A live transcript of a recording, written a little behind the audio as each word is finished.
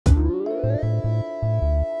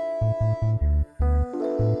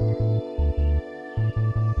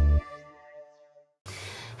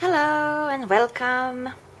Hello and welcome!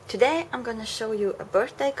 Today I'm gonna show you a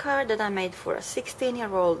birthday card that I made for a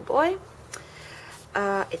 16-year-old boy.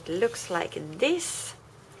 It looks like this.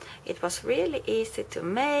 It was really easy to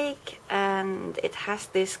make and it has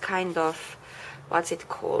this kind of, what's it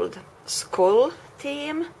called, skull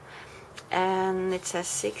theme, and it says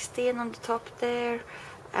 16 on the top there,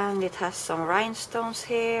 and it has some rhinestones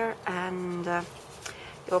here, and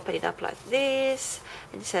you open it up like this,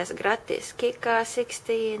 and it says Grattis Kika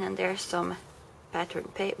 16, and there's some pattern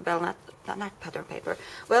paper, well, not pattern paper,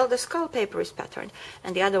 well, the skull paper is patterned,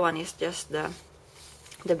 and the other one is just the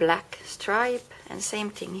black stripe, and same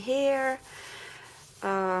thing here,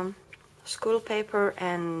 skull paper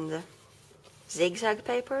and zigzag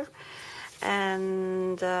paper,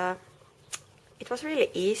 and it was really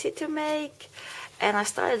easy to make. And I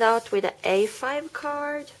started out with an A5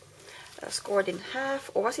 card, scored in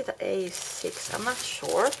half, or was it an A6? I'm not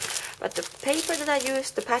sure. But the paper that I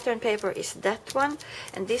used, the pattern paper, is that one.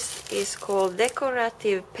 And this is called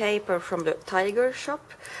decorative paper from the Tiger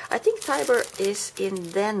shop. I think Tiger is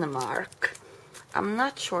in Denmark. I'm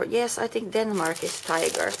not sure. Yes, I think Denmark is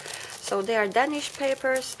Tiger. So they are Danish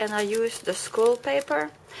papers, and I used the skull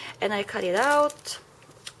paper, and I cut it out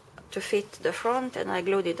to fit the front, and I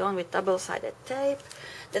glued it on with double-sided tape.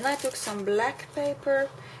 Then I took some black paper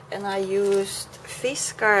and I used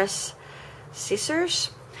Fiskars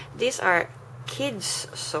scissors. These are kids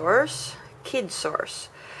saws,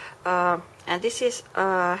 and this is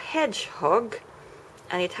a hedgehog,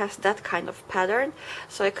 and it has that kind of pattern.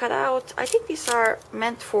 So I cut out, I think these are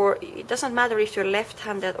meant for, it doesn't matter if you're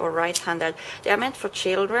left-handed or right-handed, they are meant for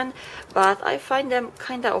children, but I find them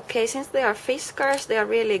kind of okay. Since they are Fiskars, they are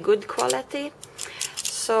really good quality,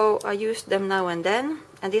 so I use them now and then.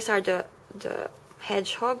 And these are the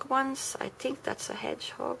hedgehog ones. I think that's a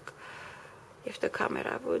hedgehog, if the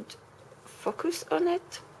camera would focus on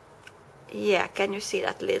it. Yeah, can you see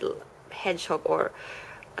that little hedgehog? Or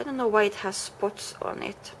I don't know why it has spots on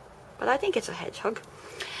it, but I think it's a hedgehog.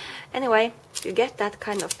 Anyway, you get that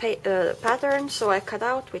kind of pattern, so I cut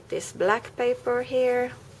out with this black paper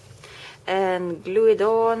here and glue it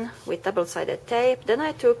on with double-sided tape. Then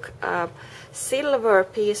I took a silver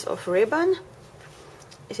piece of ribbon.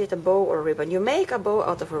 Is it a bow or ribbon? You make a bow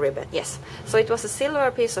out of a ribbon, yes. So it was a silver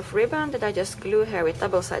piece of ribbon that I just glue here with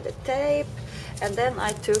double-sided tape. And then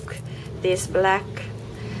I took this black,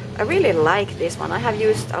 I really like this one. I have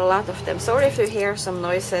used a lot of them. Sorry if you hear some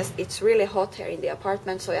noises. It's really hot here in the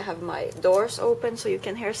apartment, so I have my doors open so you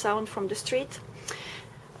can hear sound from the street.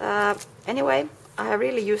 Anyway, I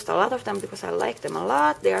really used a lot of them because I like them a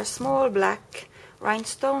lot. They are small black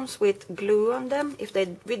rhinestones with glue on them. If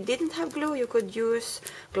we didn't have glue, you could use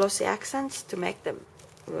glossy accents to make them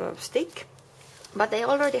stick. But they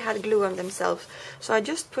already had glue on themselves, so I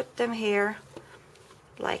just put them here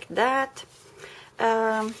like that.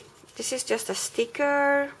 This is just a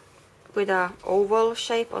sticker with an oval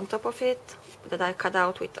shape on top of it that I cut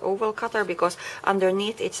out with oval cutter, because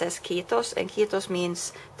underneath it says Kiitos, and Kiitos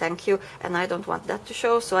means thank you, and I don't want that to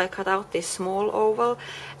show, so I cut out this small oval.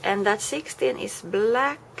 And that 16 is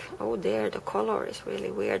black. Oh there, the color is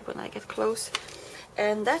really weird when I get close.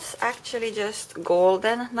 And that's actually just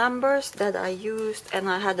golden numbers that I used, and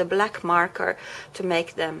I had a black marker to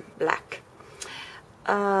make them black.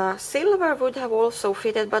 Silver would have also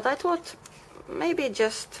fitted, but I thought maybe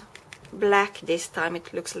just black this time.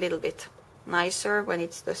 It looks a little bit nicer when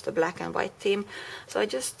it's just a black and white theme. So I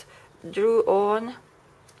just drew on,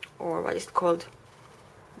 or what is it called,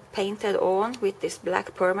 painted on with this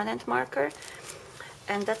black permanent marker.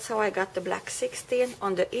 And that's how I got the black 16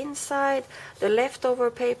 on the inside. The leftover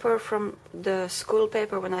paper from the skull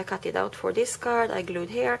paper, when I cut it out for this card, I glued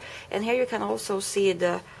here. And here you can also see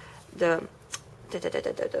the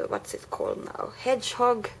what's it called now,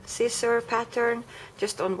 hedgehog scissor pattern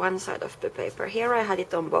just on one side of the paper. Here I had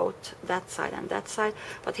it on both that side and that side,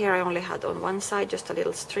 but here I only had on one side just a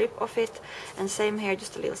little strip of it, and same here,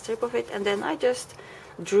 just a little strip of it. And then I just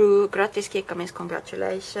drew Grattis Kika means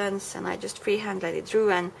congratulations, and I just freehandedly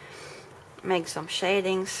drew and made some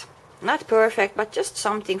shadings. Not perfect, but just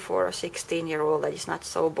something for a 16-year-old that is not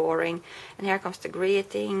so boring. And here comes the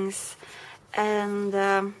greetings.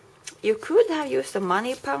 And you could have used a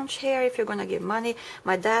money pouch here if you're gonna give money.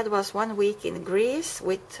 My dad was 1 week in Greece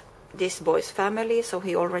with this boy's family, so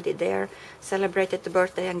he already there celebrated the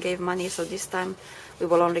birthday and gave money. So this time we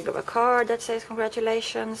will only give a card that says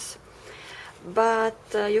congratulations. But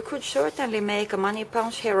you could certainly make a money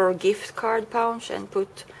pouch here or a gift card pouch and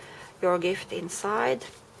put your gift inside.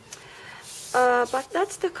 But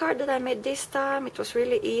that's the card that I made this time. It was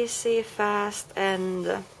really easy, fast,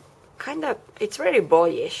 and kind of, it's very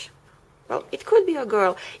boyish. Well, it could be a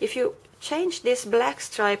girl. If you change this black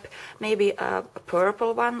stripe, maybe a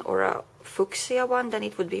purple one or a fuchsia one, then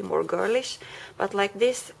it would be more girlish. But like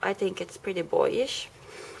this, I think it's pretty boyish.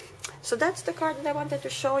 So that's the card that I wanted to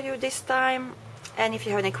show you this time. And if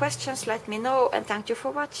you have any questions, let me know. And thank you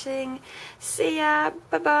for watching. See ya.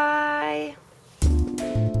 Bye-bye.